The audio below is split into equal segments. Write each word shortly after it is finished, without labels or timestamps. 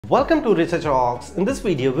Welcome to Research Rocks. In this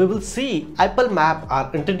video, we will see Apple Map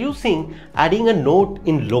are introducing adding a note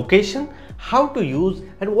in location, how to use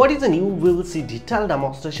and what is the new. We will see detailed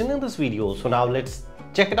demonstration in this video. So now let's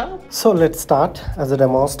check it out. So let's start as a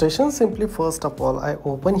demonstration. Simply first of all, I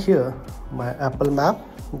open here my Apple Map.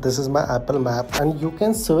 This is my Apple Map and you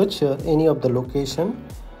can search here any of the location.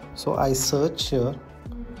 So I search here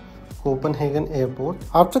Copenhagen Airport.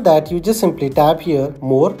 After that, you just simply tap here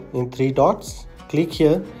more in three dots. Click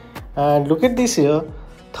here and look at this here,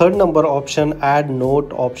 third number option, add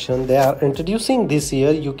note option. They are introducing this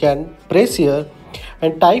here. You can press here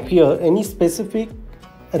and type here any specific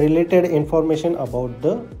related information about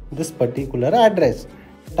this particular address.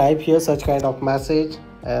 Type here such kind of message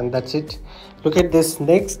and that's it. Look at this.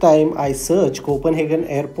 Next time I search Copenhagen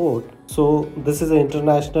Airport, so this is an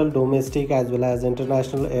international, domestic as well as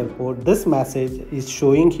international airport. This message is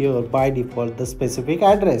showing here by default the specific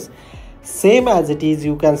address. Same as it is,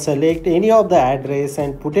 you can select any of the address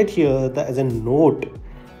and put it here as a note.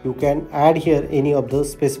 You can add here any of the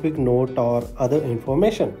specific note or other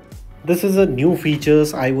information. This is a new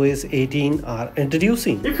features iOS 18 are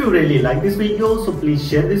introducing. If you really like this video, so please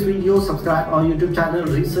share this video, subscribe our YouTube channel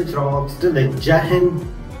Research Rocks. Till then, Jai Hind,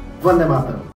 Vande Mataram.